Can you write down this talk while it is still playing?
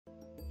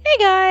Hey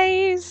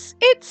guys,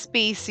 it's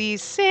Spacey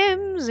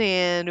Sims,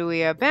 and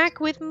we are back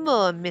with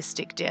more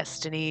Mystic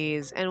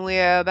Destinies, and we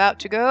are about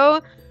to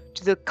go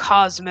to the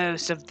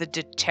cosmos of the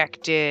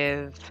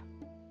detective.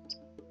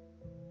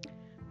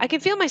 I can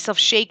feel myself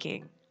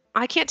shaking.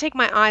 I can't take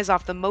my eyes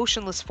off the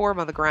motionless form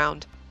on the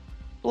ground.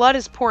 Blood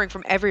is pouring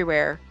from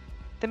everywhere.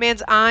 The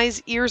man's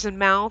eyes, ears, and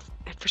mouth,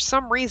 and for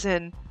some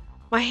reason,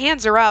 my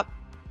hands are up.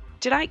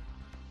 Did I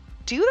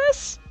do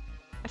this?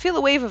 I feel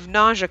a wave of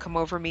nausea come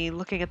over me,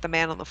 looking at the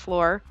man on the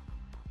floor.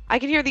 I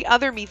can hear the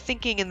other me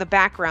thinking in the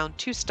background,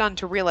 too stunned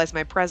to realize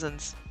my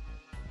presence.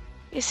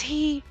 Is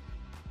he...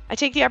 I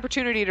take the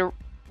opportunity to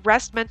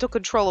wrest mental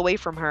control away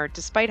from her,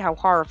 despite how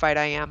horrified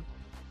I am.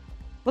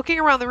 Looking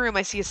around the room,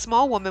 I see a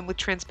small woman with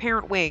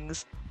transparent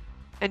wings,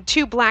 and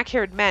two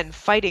black-haired men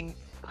fighting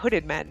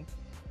hooded men,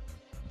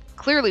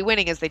 clearly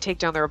winning as they take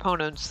down their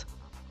opponents.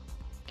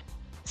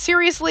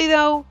 Seriously,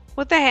 though?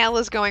 What the hell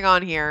is going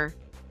on here?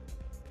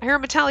 I hear a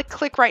metallic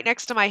click right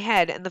next to my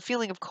head, and the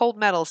feeling of cold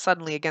metal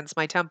suddenly against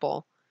my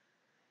temple.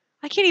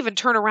 I can't even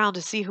turn around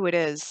to see who it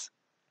is.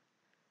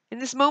 In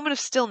this moment of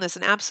stillness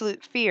and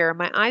absolute fear,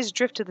 my eyes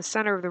drift to the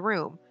center of the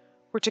room,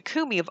 where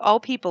Takumi, of all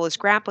people, is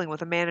grappling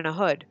with a man in a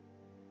hood.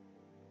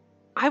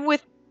 I'm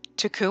with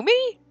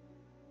Takumi?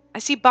 I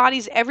see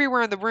bodies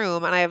everywhere in the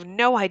room, and I have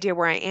no idea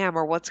where I am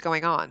or what's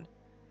going on.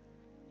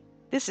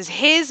 This is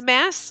his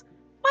mess?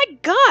 My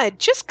God,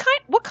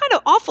 what kind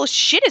of awful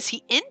shit is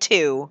he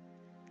into?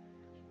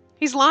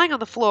 He's lying on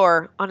the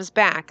floor, on his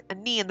back, a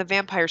knee in the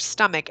vampire's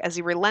stomach as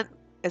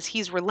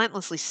he's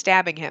relentlessly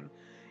stabbing him.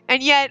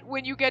 And yet,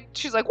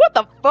 she's like, what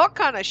the fuck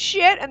kind of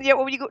shit? And yet,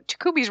 when you go,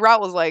 Takumi's route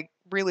was like,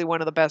 really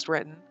one of the best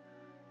written.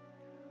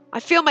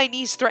 I feel my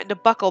knees threaten to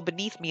buckle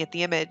beneath me at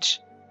the image.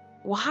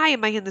 Why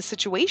am I in this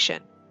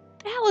situation?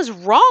 What the hell is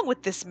wrong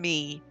with this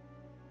me?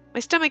 My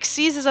stomach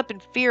seizes up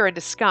in fear and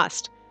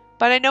disgust,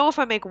 but I know if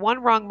I make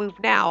one wrong move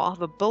now, I'll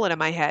have a bullet in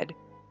my head.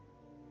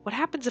 What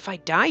happens if I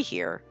die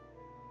here?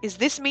 Is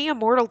this me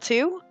immortal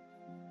too?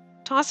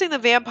 Tossing the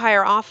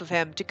vampire off of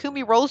him,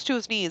 Takumi rolls to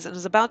his knees and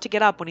is about to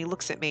get up when he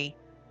looks at me.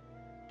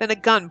 Then at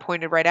the gun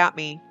pointed right at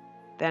me.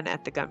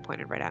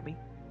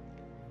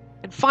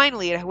 And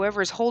finally at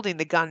whoever is holding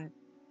the gun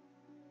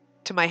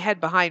to my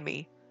head behind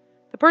me.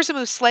 The person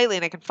moves slightly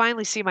and I can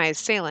finally see my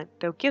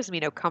assailant, though it gives me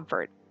no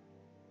comfort.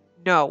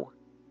 No.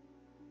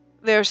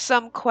 There are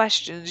some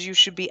questions you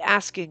should be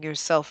asking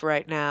yourself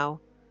right now.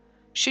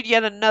 Should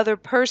yet another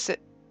person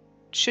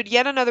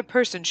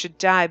should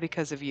die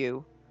because of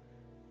you.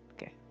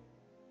 Okay.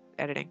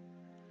 Editing.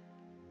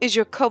 Is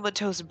your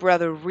comatose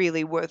brother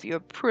really worth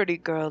your pretty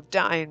girl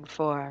dying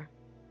for?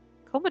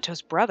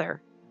 Comatose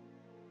brother?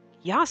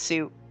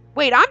 Yasu?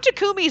 Wait, I'm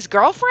Takumi's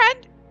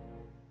girlfriend?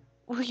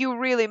 Will you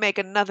really make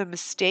another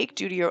mistake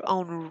due to your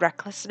own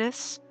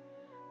recklessness?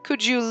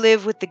 Could you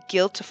live with the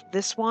guilt of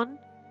this one?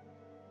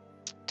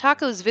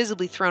 Tako is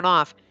visibly thrown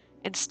off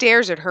and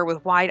stares at her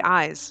with wide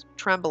eyes,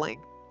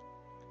 trembling.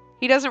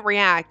 He doesn't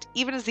react,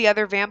 even as the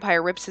other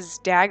vampire rips his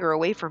dagger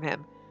away from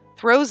him,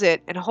 throws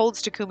it, and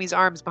holds Takumi's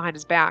arms behind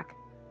his back.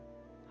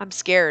 I'm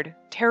scared,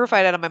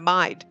 terrified out of my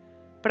mind,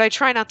 but I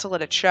try not to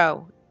let it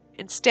show.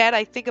 Instead,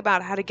 I think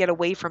about how to get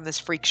away from this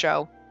freak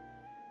show.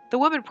 The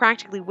woman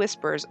practically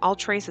whispers, all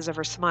traces of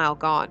her smile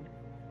gone.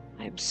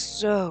 I am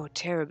so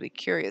terribly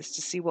curious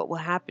to see what will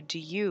happen to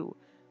you,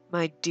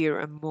 my dear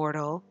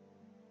immortal.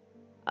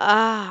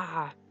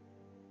 Oh,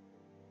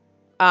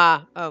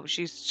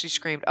 she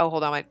screamed. Oh,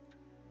 hold on,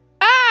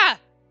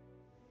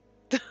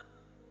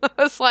 I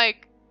was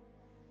like,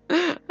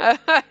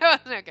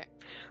 okay.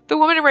 The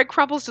woman in red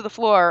crumples to the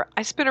floor.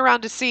 I spin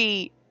around to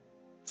see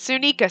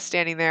Sunika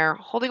standing there,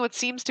 holding what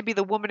seems to be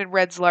the woman in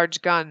red's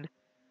large gun.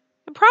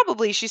 And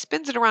probably she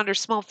spins it around her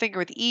small finger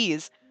with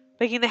ease,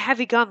 making the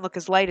heavy gun look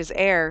as light as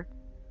air.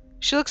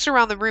 She looks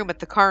around the room at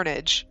the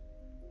carnage.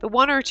 The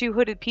one or two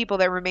hooded people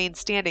that remain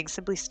standing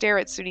simply stare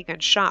at Sunika in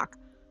shock,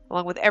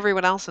 along with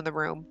everyone else in the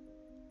room.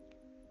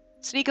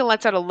 Sunika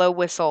lets out a low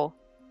whistle.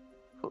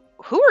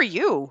 Who are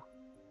you?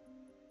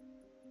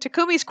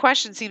 Takumi's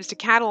question seems to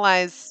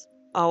catalyze,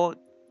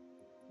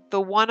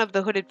 one of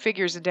the hooded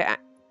figures into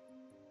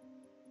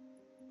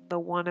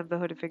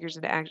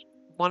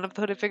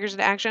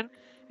action,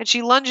 and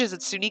she lunges at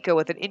Sunika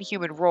with an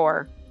inhuman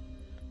roar.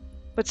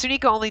 But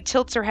Sunika only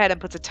tilts her head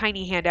and puts a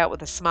tiny hand out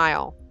with a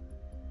smile.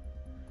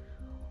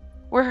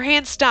 Where her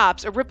hand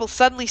stops, a ripple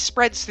suddenly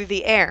spreads through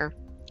the air,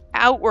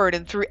 outward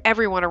and through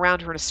everyone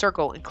around her in a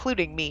circle,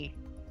 including me.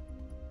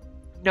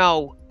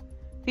 No.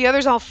 The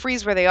others all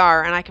freeze where they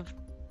are, and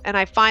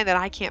I find that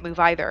I can't move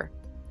either.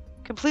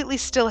 Completely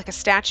still like a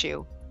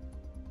statue.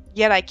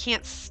 Yet I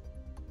can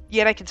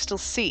still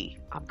see.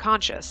 I'm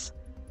conscious.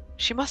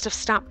 She must have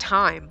stopped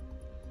time.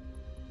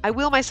 I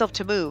will myself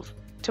to move,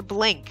 to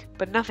blink,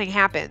 but nothing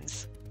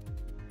happens.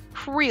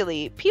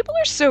 Really, people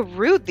are so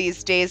rude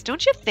these days,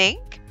 don't you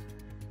think?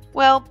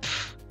 Well,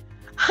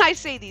 I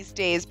say these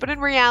days, but in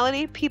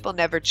reality, people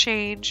never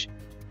change.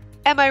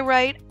 Am I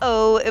right,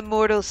 oh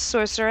immortal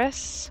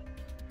sorceress?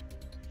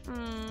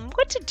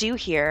 What to do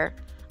here?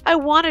 I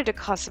wanted to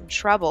cause some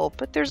trouble,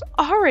 but there's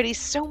already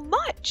so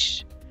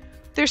much.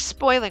 They're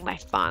spoiling my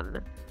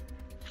fun.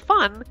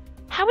 Fun?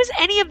 How is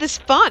any of this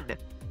fun?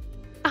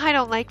 I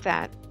don't like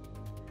that.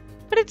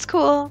 But it's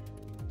cool.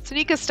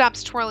 Sunika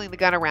stops twirling the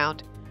gun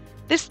around.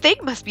 This thing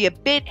must be a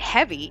bit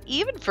heavy,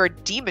 even for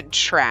demon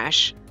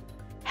trash.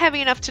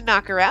 Heavy enough to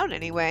knock her out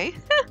anyway.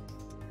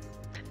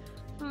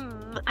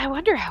 I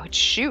wonder how it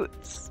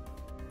shoots.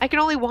 I can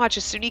only watch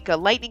as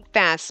Sunika, lightning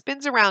fast,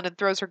 spins around and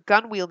throws her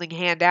gun-wielding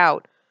hand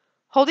out.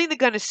 Holding the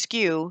gun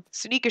askew,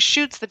 Sunika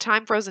shoots the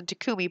time-frozen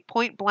Takumi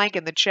point blank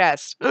in the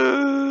chest.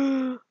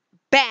 Bang!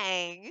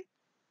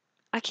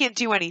 I can't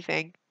do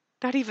anything.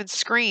 Not even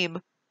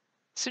scream.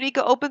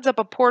 Sunika opens up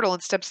a portal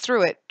and steps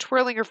through it,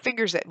 twirling her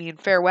fingers at me in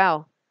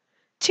farewell.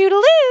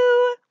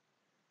 Toodaloo!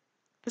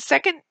 The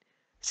second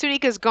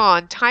Sunika's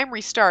gone, time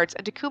restarts,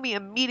 and Takumi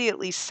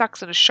immediately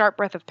sucks in a sharp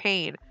breath of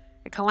pain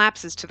and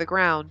collapses to the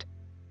ground.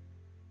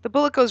 The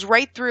bullet goes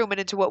right through him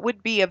and into what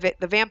would be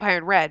the vampire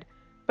in red,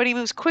 but he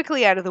moves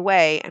quickly out of the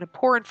way, and a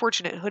poor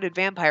unfortunate hooded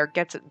vampire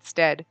gets it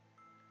instead.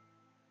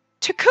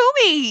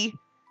 Takumi!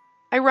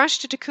 I rush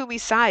to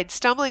Takumi's side,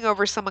 stumbling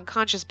over some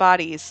unconscious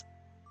bodies.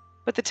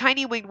 But the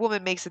tiny winged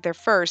woman makes it there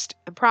first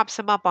and props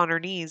him up on her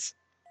knees.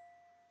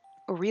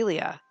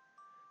 Aurelia.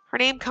 Her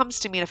name comes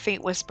to me in a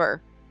faint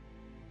whisper.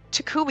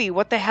 Takumi,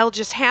 what the hell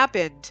just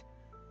happened?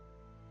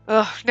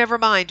 Ugh, never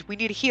mind. We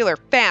need a healer,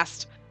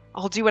 fast.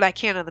 I'll do what I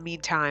can in the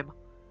meantime.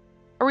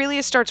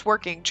 Aurelia starts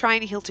working,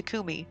 trying to heal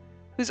Takumi,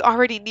 who's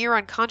already near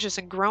unconscious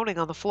and groaning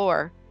on the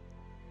floor.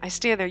 I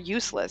stand there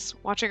useless,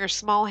 watching her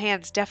small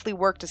hands deftly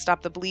work to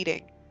stop the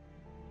bleeding.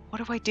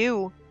 What do I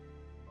do?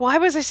 Why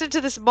was I sent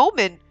to this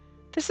moment?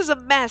 This is a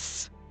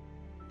mess.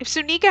 If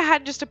Sunika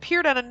hadn't just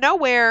appeared out of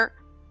nowhere...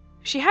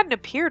 If she hadn't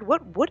appeared,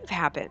 what would have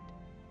happened?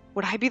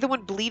 Would I be the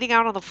one bleeding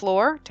out on the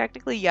floor?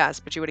 Technically, yes,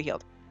 but she would have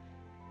healed.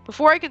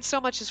 Before I can so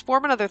much as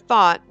form another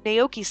thought,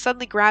 Naoki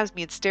suddenly grabs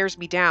me and stares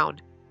me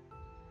down.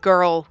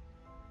 Girl,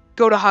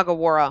 go to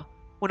Hagawara.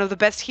 One of the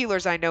best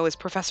healers I know is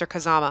Professor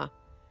Kazama.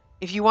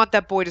 If you want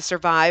that boy to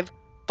survive,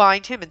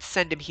 find him and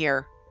send him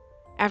here.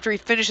 After he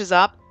finishes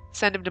up,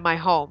 send him to my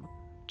home.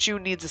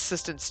 June needs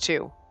assistance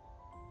too.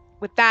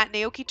 With that,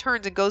 Naoki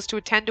turns and goes to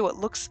attend to what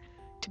looks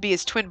to be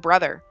his twin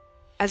brother.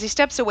 As he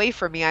steps away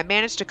from me, I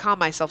manage to calm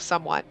myself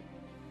somewhat.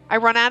 I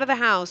run out of the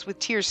house with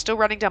tears still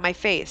running down my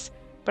face,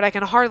 but I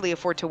can hardly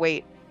afford to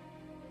wait.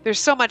 There's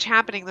so much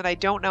happening that I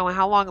don't know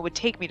how long it would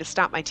take me to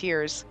stop my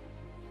tears.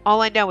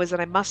 All I know is that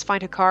I must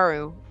find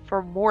Hikaru,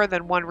 for more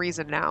than one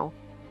reason now.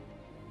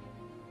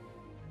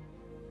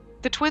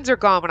 The twins are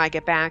gone when I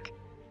get back.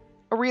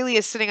 Aurelia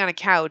is sitting on a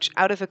couch,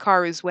 out of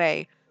Hikaru's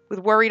way, with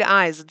worried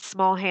eyes and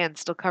small hands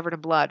still covered in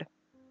blood.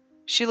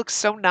 She looks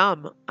so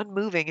numb,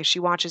 unmoving as she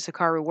watches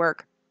Hikaru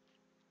work.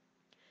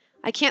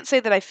 I can't say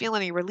that I feel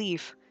any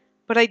relief,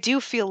 but I do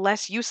feel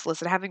less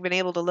useless at having been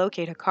able to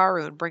locate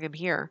Hikaru and bring him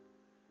here.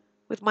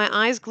 With my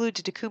eyes glued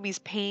to Takumi's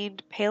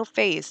pained, pale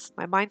face,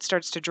 my mind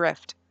starts to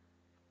drift.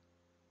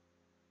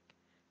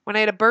 When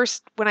I had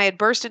burst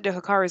into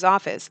Hikaru's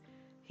office,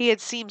 he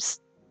had seemed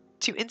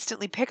to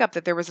instantly pick up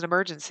that there was an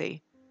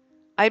emergency.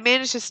 I had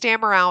managed to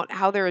stammer out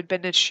how there had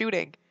been a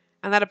shooting,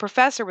 and that a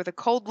professor with a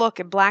cold look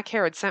and black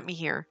hair had sent me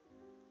here.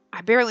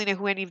 I barely know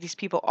who any of these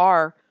people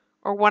are,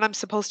 or what I'm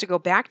supposed to go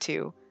back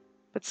to,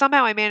 but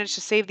somehow I managed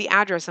to save the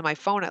address on my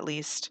phone at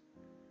least.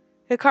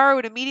 Hikaru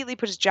had immediately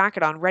put his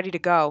jacket on, ready to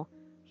go.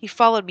 He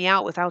followed me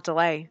out without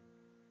delay.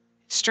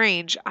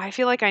 Strange, I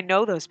feel like I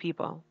know those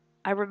people.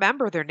 I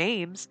remember their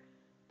names,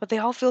 but they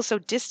all feel so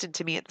distant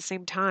to me at the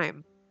same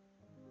time.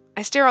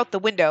 I stare out the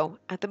window,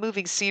 at the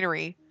moving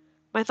scenery.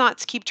 My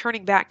thoughts keep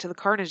turning back to the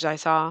carnage I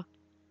saw.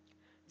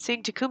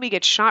 Seeing Takumi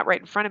get shot right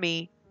in front of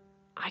me,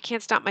 I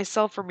can't stop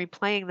myself from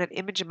replaying that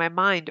image in my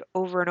mind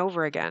over and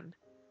over again.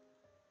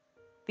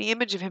 The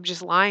image of him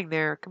just lying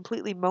there,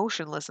 completely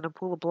motionless in a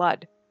pool of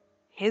blood.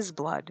 His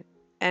blood.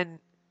 And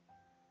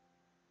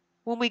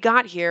when we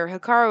got here,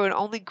 Hikaru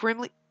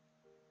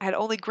had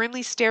only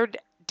grimly stared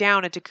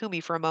down at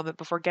Takumi for a moment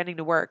before getting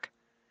to work.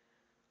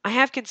 I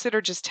have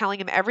considered just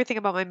telling him everything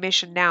about my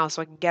mission now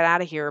so I can get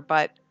out of here,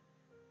 but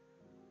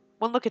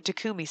one look at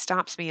Takumi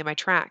stops me in my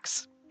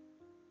tracks.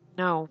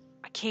 No,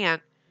 I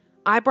can't.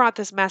 I brought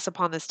this mess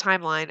upon this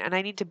timeline, and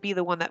I need to be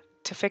the one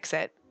to fix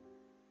it.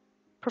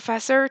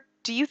 Professor,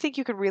 do you think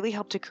you can really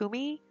help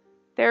Takumi?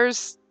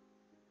 There's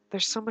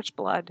so much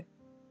blood.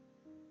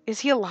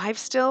 Is he alive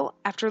still,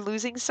 after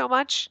losing so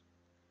much?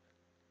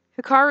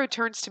 Hikaru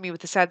turns to me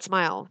with a sad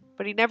smile,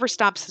 but he never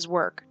stops his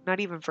work, not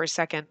even for a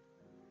second.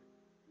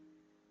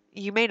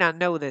 You may not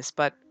know this,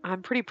 but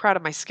I'm pretty proud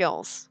of my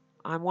skills.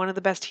 I'm one of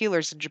the best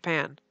healers in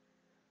Japan.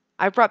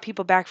 I've brought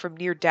people back from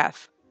near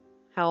death.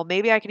 Hell,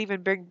 maybe I can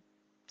even bring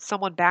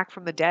someone back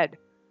from the dead.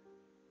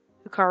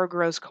 Hikaru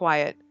grows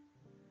quiet.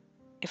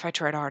 If I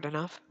tried hard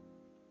enough.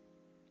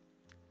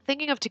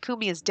 Thinking of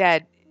Takumi as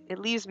dead, it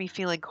leaves me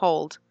feeling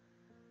cold.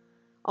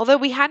 Although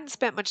we hadn't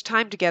spent much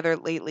time together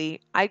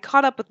lately, I'd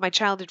caught up with my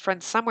childhood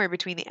friends somewhere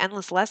between the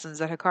endless lessons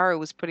that Hikaru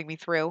was putting me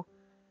through.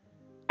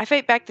 I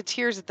fight back the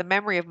tears at the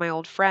memory of my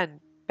old friend,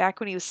 back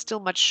when he was still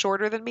much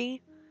shorter than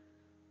me.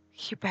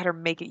 You better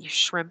make it, you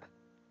shrimp.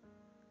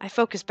 I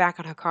focus back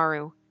on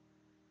Hikaru.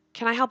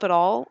 Can I help at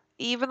all?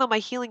 Even though my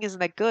healing isn't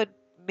that good,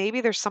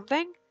 maybe there's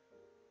something?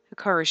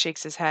 Hikaru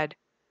shakes his head.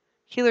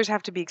 Healers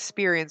have to be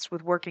experienced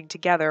with working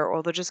together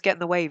or they'll just get in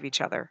the way of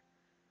each other.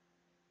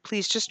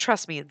 Please just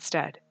trust me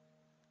instead.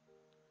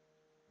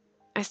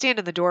 I stand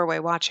in the doorway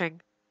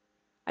watching.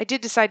 I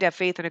did decide to have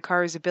faith in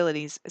Hikaru's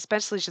abilities,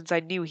 especially since I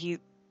knew he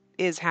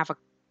is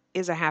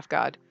a half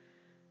god.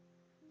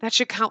 That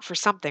should count for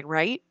something,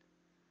 right?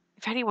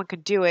 If anyone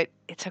could do it,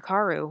 it's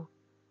Hikaru.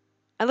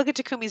 I look at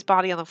Takumi's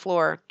body on the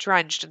floor,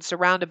 drenched and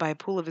surrounded by a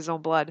pool of his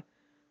own blood.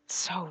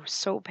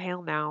 So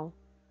pale now.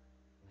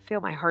 I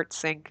feel my heart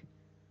sink.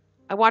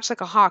 I watch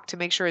like a hawk to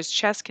make sure his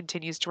chest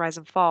continues to rise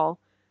and fall,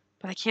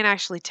 but I can't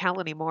actually tell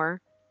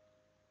anymore.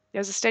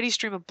 There's a steady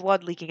stream of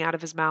blood leaking out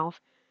of his mouth,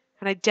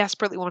 and I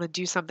desperately want to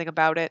do something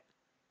about it.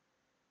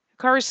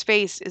 Hikaru's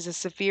face is as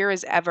severe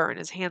as ever, and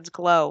his hands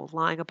glow,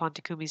 lying upon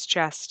Takumi's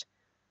chest.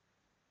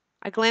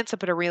 I glance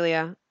up at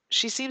Aurelia.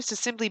 She seems to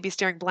simply be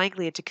staring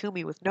blankly at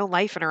Takumi with no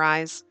life in her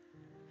eyes.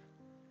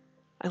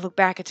 I look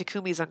back at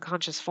Takumi's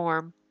unconscious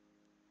form.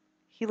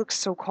 He looks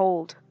so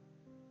cold.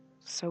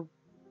 So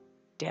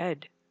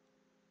dead.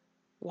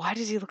 Why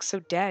does he look so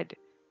dead?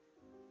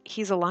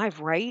 He's alive,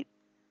 right?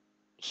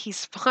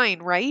 He's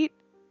fine, right?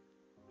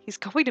 He's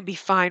going to be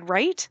fine,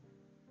 right?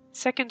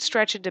 Seconds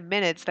stretch into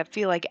minutes that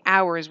feel like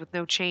hours with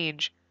no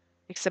change,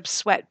 except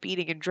sweat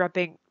beating and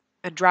dropping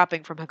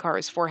from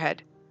Hikaru's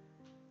forehead.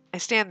 I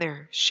stand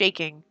there,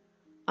 shaking,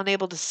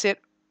 unable to sit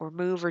or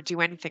move or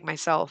do anything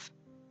myself.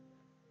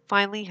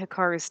 Finally,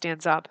 Hikaru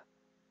stands up.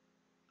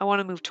 I want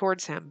to move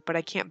towards him, but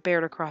I can't bear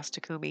to cross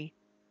Takumi.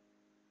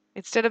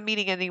 Instead of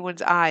meeting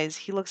anyone's eyes,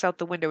 he looks out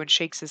the window and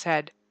shakes his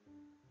head.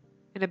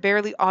 In a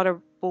barely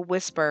audible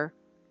whisper,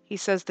 he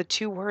says the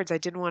two words I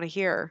didn't want to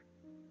hear.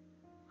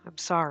 I'm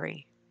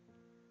sorry.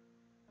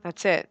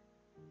 That's it.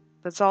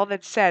 That's all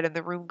that's said, and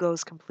the room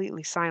goes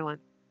completely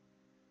silent.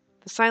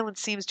 The silence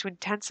seems to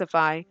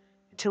intensify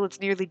until it's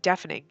nearly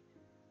deafening,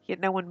 yet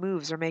no one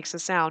moves or makes a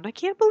sound. I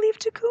can't believe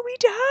Takumi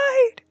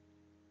died!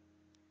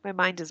 My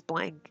mind is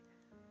blank.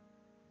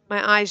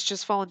 My eyes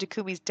just fall on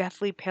Takumi's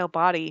deathly pale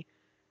body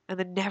and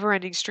the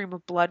never-ending stream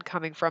of blood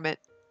coming from it.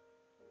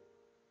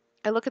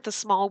 I look at the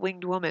small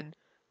winged woman,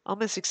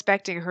 almost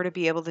expecting her to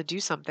be able to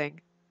do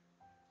something.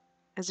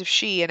 As if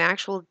she, an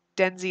actual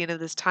Denzian of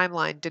this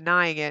timeline,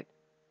 denying it.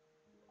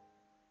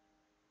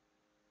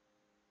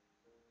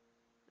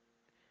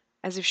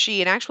 As if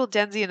she, an actual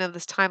Denzian of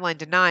this timeline,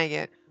 denying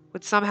it,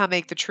 would somehow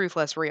make the truth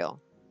less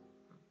real.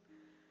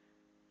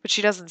 But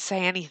she doesn't say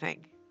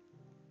anything.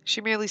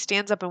 She merely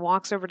stands up and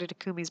walks over to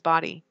Takumi's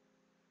body.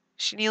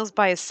 She kneels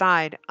by his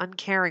side,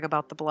 uncaring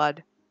about the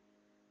blood.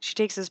 She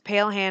takes his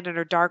pale hand in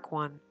her dark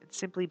one and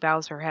simply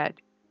bows her head.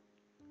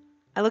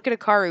 I look at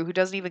Hikaru, who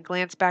doesn't even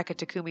glance back at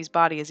Takumi's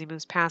body as he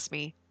moves past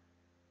me.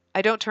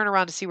 I don't turn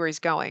around to see where he's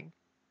going.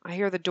 I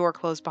hear the door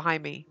close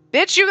behind me.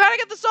 Bitch, you gotta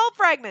get the soul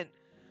fragment!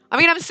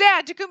 I'm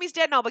sad. Takumi's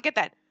dead and all, but get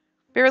that.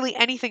 Barely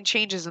anything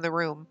changes in the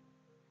room.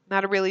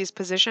 Not Aurelia's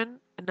position,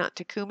 and not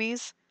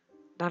Takumi's.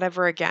 Not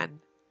ever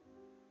again.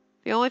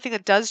 The only thing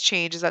that does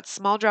change is that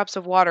small drops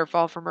of water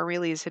fall from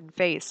Aurelia's hidden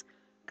face,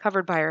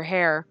 covered by her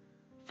hair,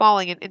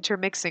 falling and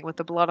intermixing with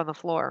the blood on the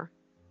floor.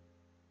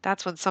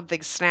 That's when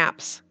something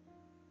snaps.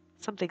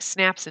 Something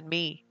snaps in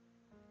me.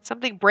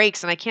 Something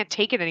breaks and I can't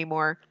take it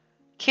anymore.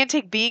 Can't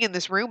take being in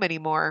this room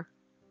anymore.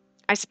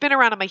 I spin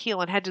around on my heel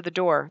and head to the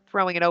door,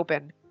 throwing it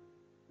open.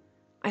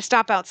 I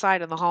stop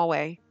outside in the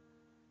hallway.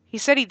 He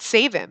said he'd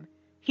save him.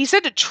 He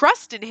said to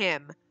trust in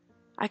him.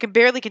 I can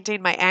barely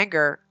contain my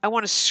anger. I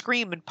want to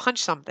scream and punch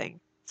something.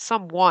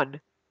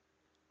 Someone.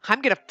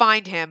 I'm gonna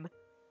find him.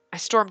 I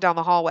storm down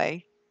the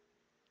hallway.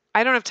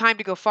 I don't have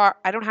to go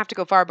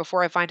far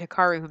before I find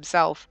Hikaru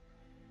himself.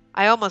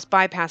 I almost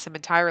bypass him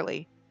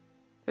entirely.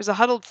 There's a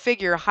huddled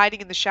figure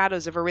hiding in the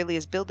shadows of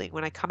Aurelia's building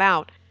when I come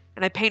out,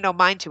 and I pay no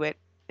mind to it,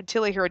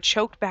 until I hear a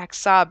choked back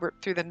sob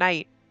rip through the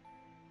night.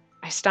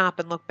 I stop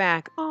and look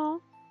back.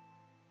 Oh,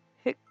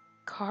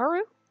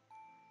 Hikaru?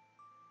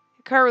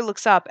 Hikaru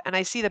looks up, and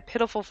I see the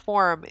pitiful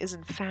form is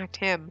in fact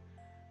him.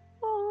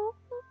 Oh.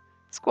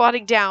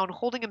 Squatting down,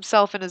 holding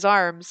himself in his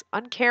arms,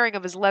 uncaring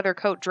of his leather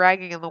coat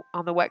dragging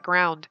on the wet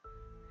ground.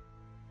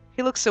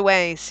 He looks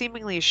away,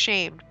 seemingly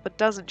ashamed, but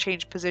doesn't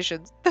change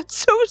positions. That's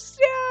so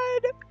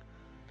sad!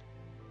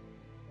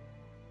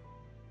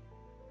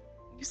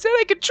 You said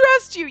I could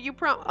trust you! You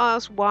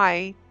promised.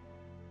 Why?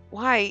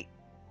 Why?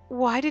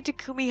 Why did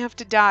Takumi have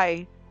to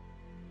die?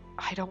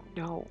 I don't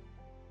know.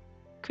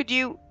 Could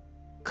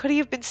he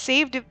have been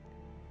saved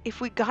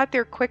if we got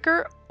there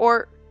quicker?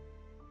 Or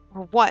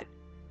what?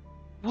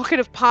 What could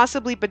have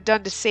possibly been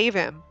done to save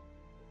him?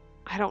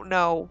 I don't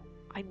know.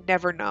 I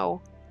never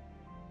know.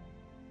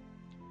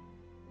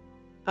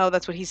 Oh,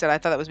 that's what he said. I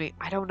thought that was me.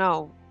 I don't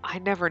know. I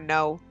never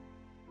know.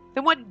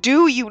 Then what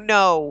do you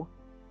know?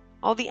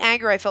 All the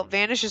anger I felt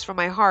vanishes from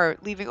my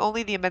heart, leaving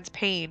only the immense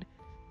pain.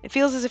 It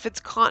feels as if it's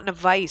caught in a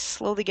vice,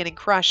 slowly getting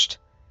crushed.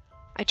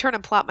 I turn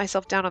and plop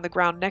myself down on the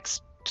ground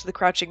next to the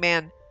crouching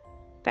man.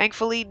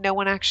 Thankfully, no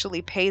one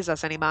actually pays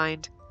us any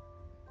mind.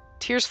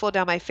 Tears flow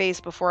down my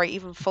face before I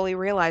even fully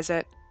realize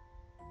it.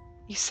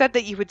 You said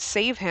that you would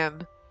save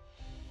him,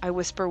 I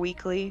whisper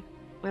weakly.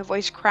 My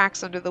voice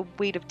cracks under the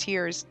weight of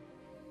tears.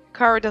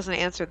 Hikaru doesn't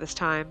answer this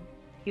time.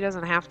 He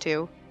doesn't have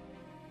to.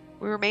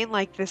 We remain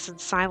like this in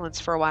silence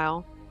for a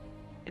while,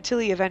 until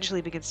he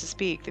eventually begins to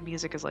speak. The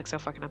music is like so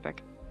fucking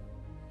epic.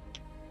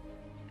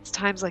 It's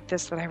times like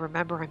this that I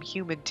remember I'm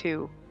human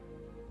too.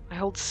 I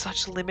hold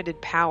such limited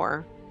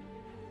power.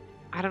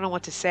 I don't know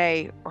what to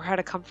say or how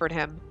to comfort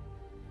him.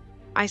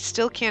 I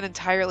still can't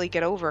entirely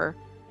get over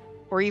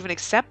or even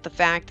accept the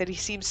fact that he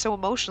seems so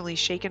emotionally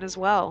shaken as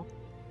well.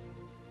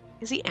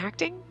 Is he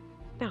acting?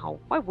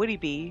 No, why would he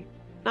be?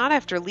 Not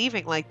after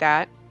leaving like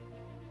that.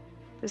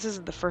 This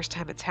isn't the first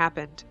time it's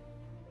happened,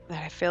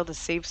 that I failed to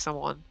save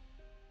someone.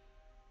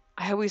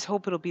 I always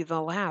hope it'll be the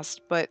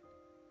last, but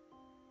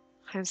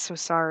I'm so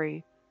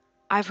sorry.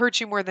 I've hurt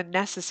you more than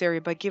necessary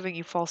by giving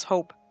you false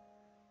hope,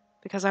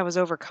 because I was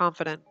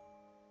overconfident.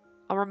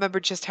 I'll remember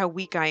just how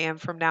weak I am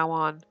from now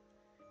on.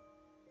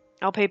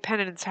 I'll pay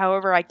penance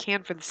however I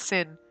can for the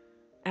sin,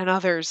 and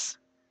others.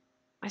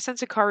 I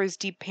sense Hikaru's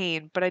deep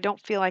pain, but I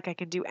don't feel like I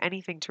can do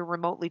anything to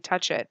remotely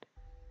touch it.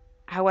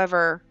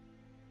 However,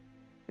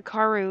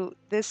 Hikaru,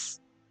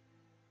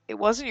 it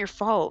wasn't your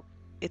fault.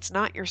 It's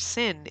not your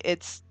sin.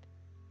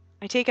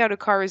 I take out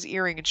Hikaru's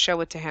earring and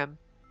show it to him.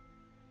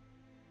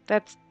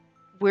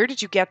 Where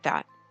did you get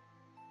that?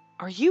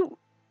 Are you?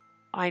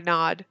 I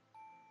nod.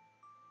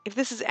 If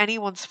this is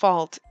anyone's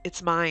fault,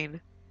 it's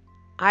mine.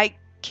 I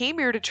came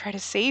here to try to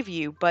save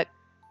you, but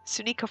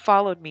Sunika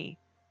followed me.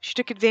 She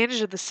took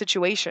advantage of the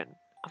situation,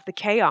 of the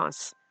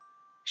chaos.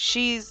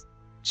 She's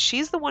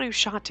the one who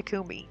shot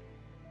Takumi.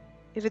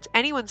 If it's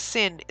anyone's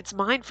sin, it's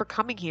mine for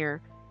coming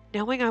here,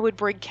 knowing I would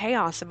bring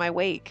chaos in my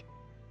wake.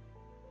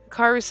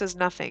 Hikaru says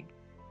nothing.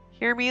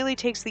 He merely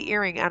takes the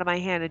earring out of my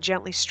hand and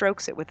gently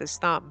strokes it with his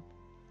thumb.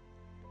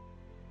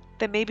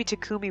 Then maybe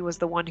Takumi was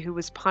the one who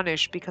was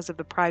punished because of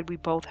the pride we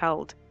both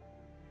held.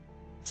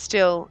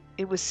 Still,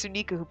 it was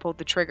Sunika who pulled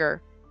the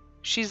trigger.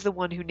 She's the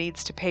one who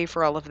needs to pay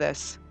for all of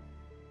this.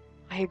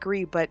 I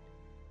agree, but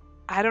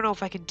I don't know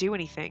if I can do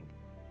anything.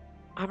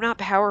 I'm not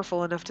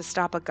powerful enough to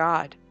stop a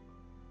god.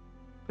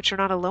 But you're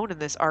not alone in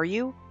this, are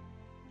you?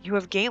 You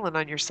have Galen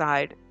on your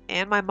side,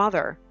 and my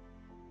mother,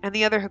 and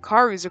the other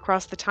Hikarus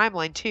across the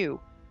timeline too.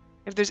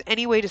 If there's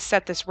any way to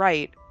set this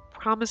right,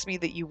 promise me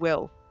that you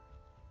will.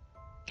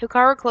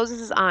 Hikaru closes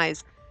his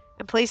eyes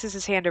and places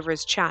his hand over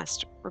his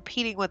chest,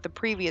 repeating what the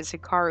previous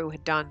Hikaru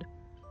had done.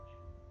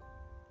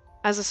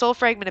 As the soul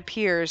fragment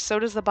appears, so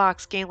does the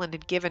box Galen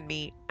had given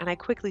me, and I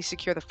quickly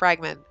secure the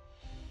fragment.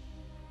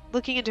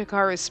 Looking into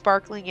Hikaru's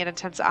sparkling yet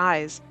intense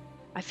eyes,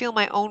 I feel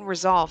my own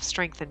resolve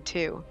strengthen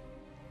too.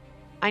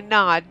 I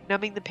nod,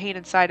 numbing the pain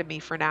inside of me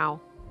for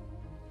now.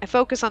 I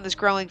focus on this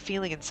growing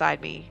feeling inside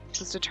me,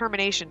 this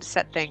determination to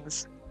set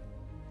things.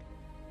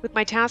 With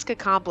my task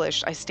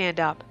accomplished, I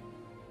stand up.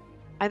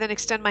 I then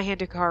extend my hand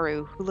to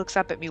Hikaru, who looks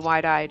up at me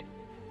wide-eyed.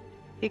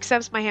 He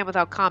accepts my hand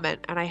without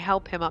comment, and I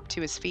help him up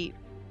to his feet.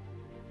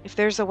 If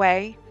there's a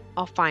way,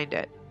 I'll find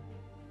it,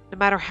 no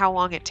matter how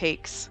long it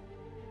takes.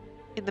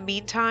 In the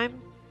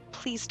meantime,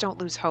 please don't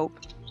lose hope.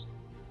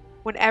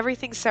 When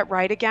everything's set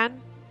right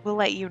again, we'll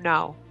let you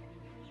know.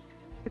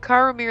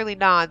 Hikaru merely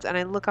nods, and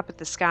I look up at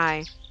the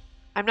sky.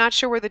 I'm not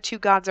sure where the two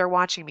gods are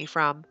watching me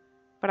from,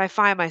 but I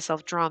find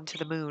myself drawn to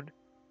the moon.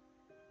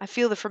 I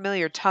feel the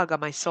familiar tug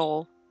on my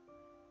soul.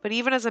 But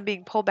even as I'm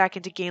being pulled back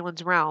into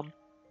Galen's realm,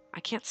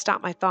 I can't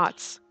stop my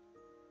thoughts.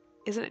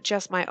 Isn't it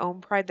just my own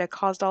pride that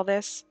caused all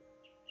this?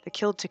 That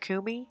killed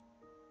Takumi?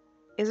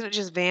 Isn't it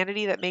just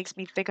vanity that makes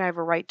me think I have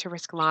a right to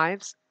risk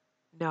lives?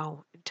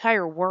 No,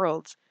 entire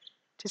worlds.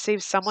 To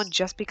save someone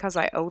just because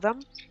I owe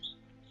them?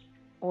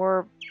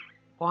 Or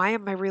why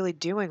am I really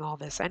doing all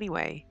this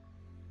anyway?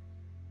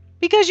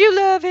 Because you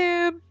love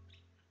him!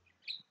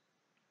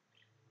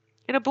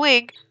 In a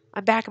blink,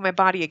 I'm back in my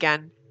body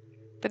again.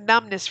 The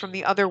numbness from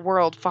the other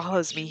world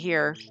follows me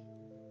here.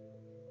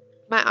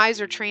 My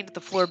eyes are trained at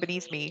the floor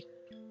beneath me,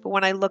 but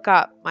when I look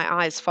up, my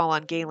eyes fall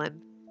on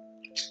Galen.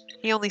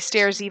 He only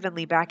stares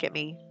evenly back at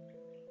me.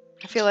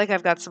 I feel like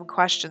I've got some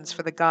questions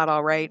for the god,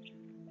 all right.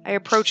 I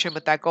approach him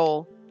with that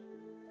goal.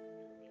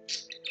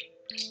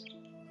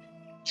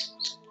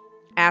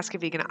 Ask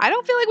if he can... I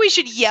don't feel like we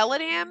should yell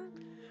at him,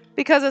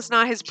 because it's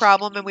not his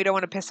problem and we don't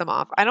want to piss him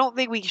off. I don't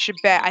think we should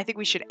bet. I think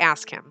we should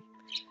ask him.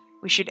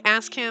 We should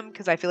ask him,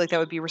 because I feel like that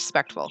would be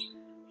respectful.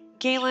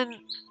 Galen,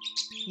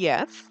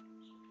 yes?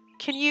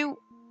 Can you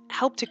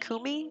help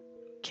Takumi?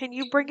 Can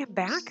you bring him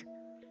back?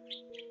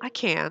 I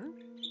can.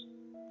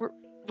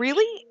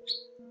 Really?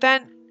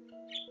 Then,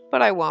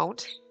 but I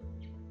won't.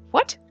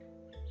 What?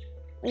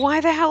 Why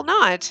the hell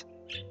not?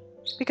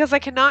 Because I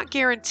cannot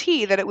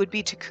guarantee that it would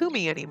be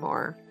Takumi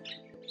anymore.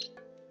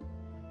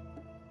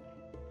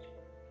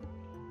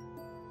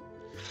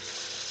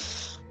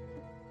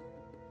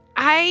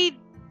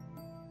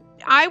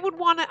 I would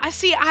want to...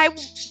 I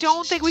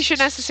don't think we should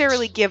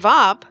necessarily give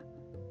up.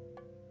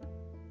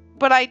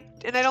 But I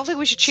don't think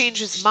we should change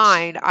his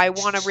mind. I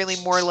want to really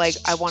more like...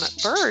 I want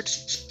a... Bird?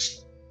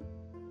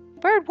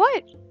 Bird,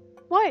 what?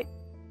 What?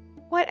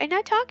 What? I'm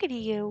not talking to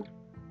you.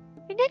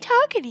 I'm not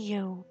talking to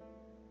you.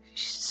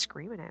 She's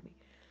screaming at me.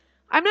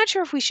 I'm not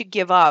sure if we should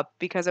give up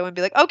because I wouldn't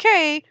be like,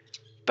 okay,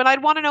 but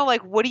I'd want to know,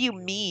 like, what do you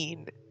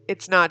mean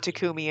it's not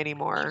Takumi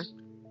anymore?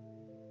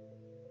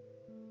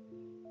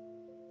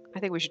 I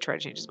think we should try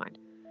to change his mind.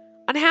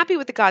 Unhappy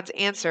with the god's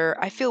answer,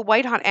 I feel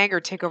white-hot anger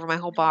take over my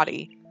whole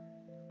body.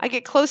 I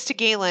get close to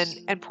Galen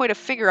and point a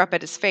finger up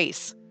at his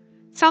face.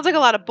 Sounds like a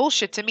lot of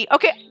bullshit to me.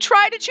 Okay,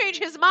 try to change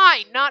his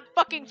mind, not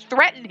fucking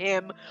threaten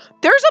him.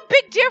 There's a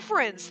big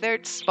difference.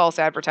 There's false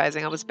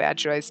advertising. That was a bad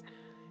choice.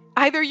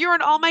 Either you're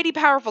an almighty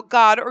powerful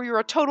god or you're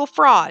a total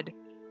fraud.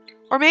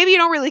 Or maybe you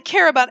don't really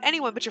care about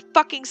anyone but your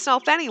fucking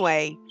self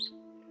anyway.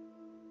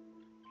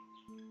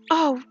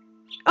 Oh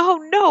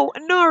no,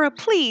 Nara,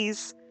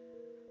 please.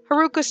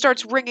 Haruka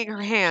starts wringing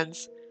her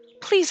hands.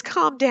 Please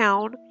calm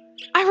down.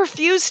 I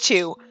refuse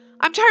to.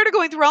 I'm tired of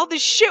going through all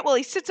this shit while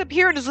he sits up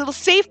here in his little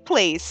safe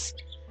place.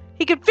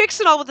 He could fix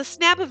it all with a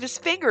snap of his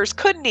fingers,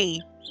 couldn't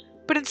he?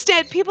 But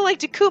instead, people like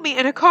Takumi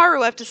and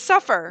Hikaru have to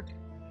suffer.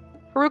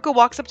 Haruka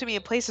walks up to me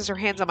and places her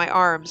hands on my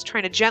arms,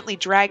 trying to gently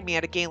drag me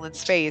out of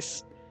Galen's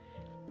face.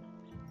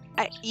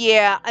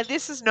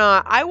 This is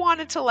not... I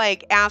wanted to,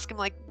 like, ask him,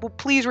 like, well,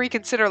 please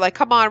reconsider. Like,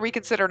 come on,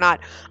 reconsider not.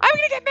 I'm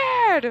gonna get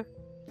mad!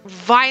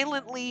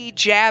 Violently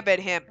jab at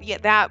him. Yeah,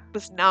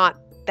 that's not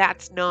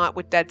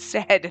what that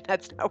said, and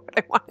that's not what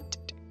I wanted to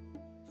do.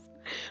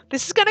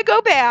 This is gonna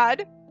go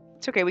bad.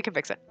 It's okay, we can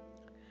fix it.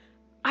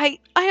 I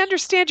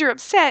understand you're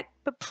upset,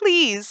 but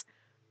please,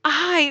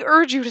 I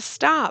urge you to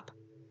stop.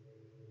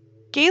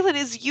 Galen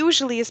is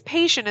usually as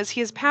patient as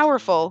he is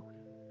powerful,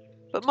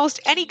 but most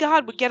any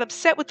god would get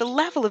upset with the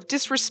level of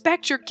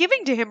disrespect you're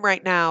giving to him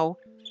right now.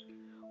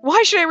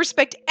 Why should I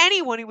respect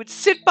anyone who would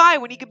sit by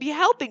when he could be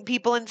helping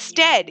people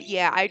instead?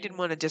 Yeah, I didn't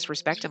want to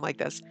disrespect him like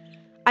this.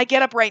 I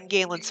get up right in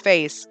Galen's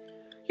face.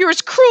 You're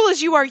as cruel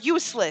as you are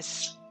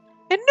useless.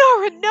 And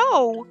Nara,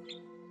 no.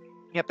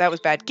 Yep, that was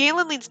bad.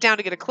 Galen leans down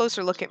to get a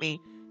closer look at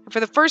me. And for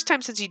the first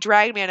time since he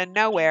dragged me out of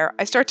nowhere,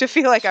 I start to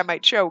feel like I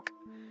might choke.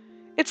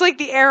 It's like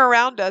the air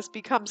around us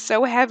becomes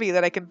so heavy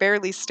that I can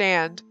barely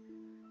stand.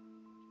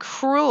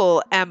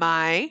 Cruel, am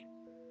I?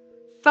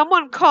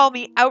 Someone call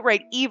me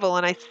outright evil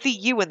and I see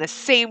you in the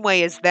same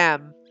way as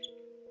them.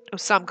 Oh,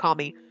 some call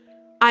me.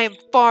 I am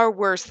far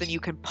worse than you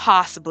can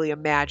possibly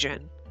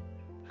imagine.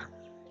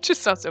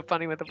 Just sounds so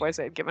funny with the voice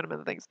I had given him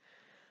and the things.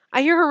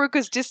 I hear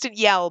Haruka's distant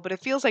yell, but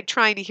it feels like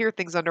trying to hear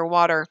things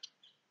underwater.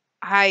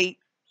 Yeah,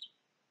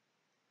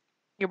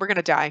 we're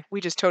gonna die.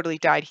 We just totally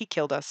died. He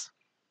killed us.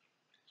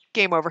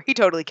 Game over. He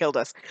totally killed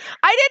us.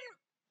 I didn't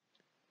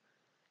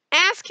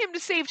ask him to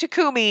save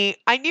Takumi.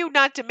 I knew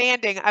not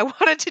demanding. I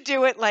wanted to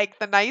do it like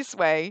the nice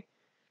way.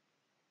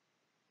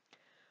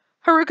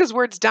 Haruka's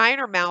words die in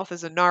her mouth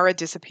as Inara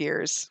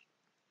disappears.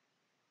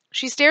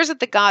 She stares at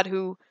the god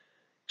who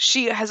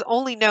she has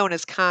only known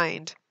as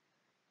kind.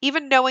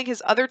 Even knowing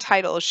his other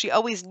titles, she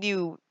always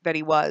knew that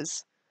he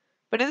was.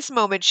 But in this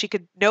moment, she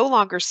could no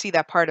longer see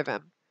that part of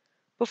him.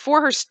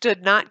 Before her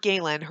stood not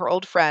Galen, her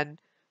old friend,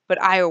 but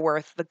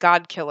Ioworth, the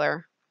god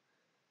killer.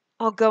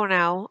 I'll go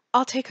now.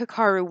 I'll take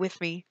Hikaru with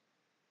me.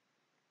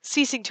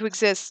 Ceasing to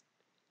exist.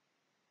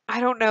 I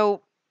don't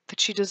know that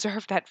she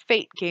deserved that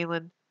fate,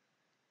 Galen.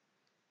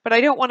 But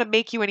I don't want to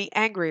make you any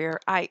angrier.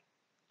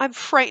 I'm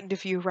frightened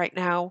of you right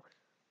now.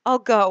 I'll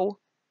go.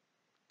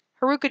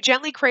 Haruka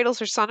gently cradles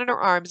her son in her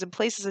arms and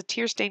places a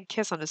tear-stained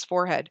kiss on his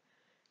forehead.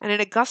 And in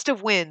a gust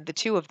of wind, the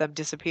two of them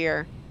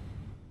disappear.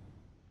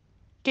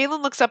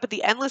 Galen looks up at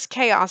the endless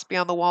chaos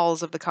beyond the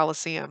walls of the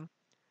Colosseum.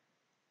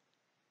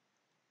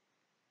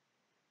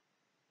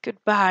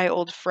 Goodbye,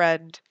 old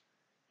friend,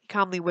 he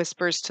calmly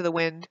whispers to the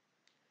wind.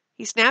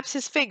 He snaps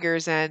his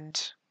fingers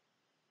and...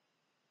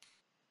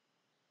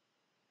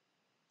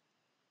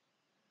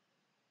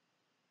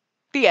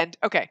 The end.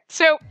 Okay,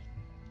 so...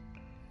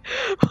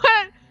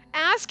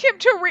 Ask him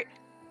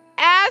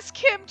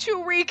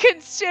to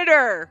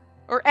reconsider,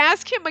 or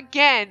ask him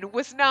again,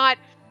 was not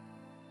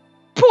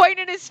point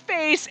in his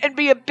face and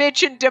be a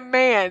bitch and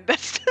demand.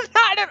 That's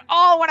not at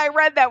all what I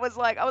read that was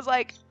like. I was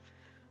like,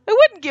 I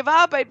wouldn't give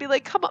up. I'd be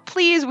like, come on,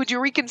 please, would you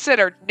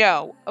reconsider?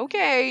 No.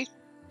 Okay,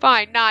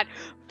 fine, not.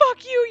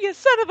 Fuck you, you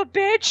son of a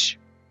bitch.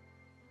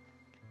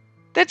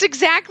 That's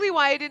exactly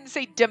why I didn't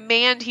say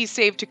demand he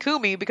save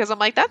Takumi, because I'm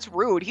like, that's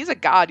rude. He's a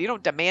god. You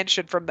don't demand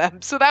shit from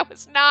them. So that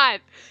was not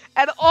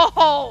at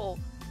all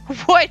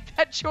what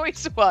that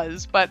choice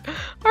was. But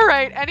all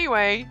right,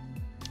 anyway.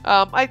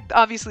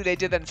 Obviously they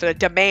did that instead of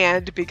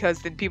demand,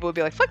 because then people would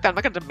be like, fuck that, I'm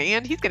not going to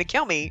demand. He's going to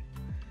kill me.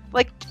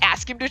 Like,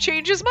 ask him to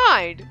change his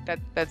mind.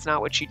 That's not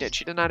what she did.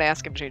 She did not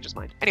ask him to change his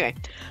mind. Anyway,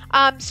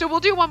 so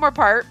we'll do one more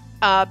part,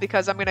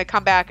 because I'm going to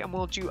come back and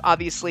we'll do,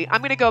 obviously,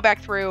 I'm going to go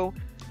back through.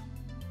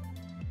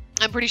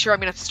 I'm pretty sure I'm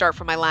going to have to start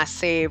from my last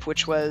save,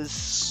 which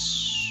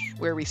was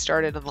where we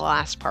started in the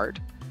last part.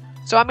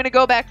 So I'm going to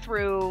go back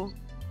through,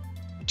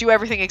 do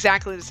everything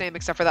exactly the same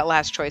except for that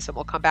last choice, and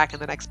we'll come back in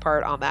the next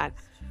part on that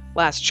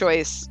last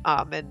choice,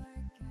 and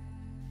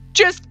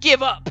just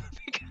give up.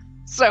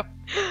 So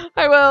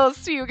I will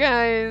see you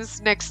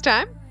guys next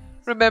time.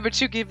 Remember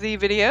to give the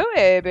video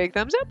a big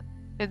thumbs up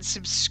and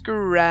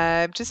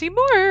subscribe to see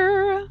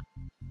more.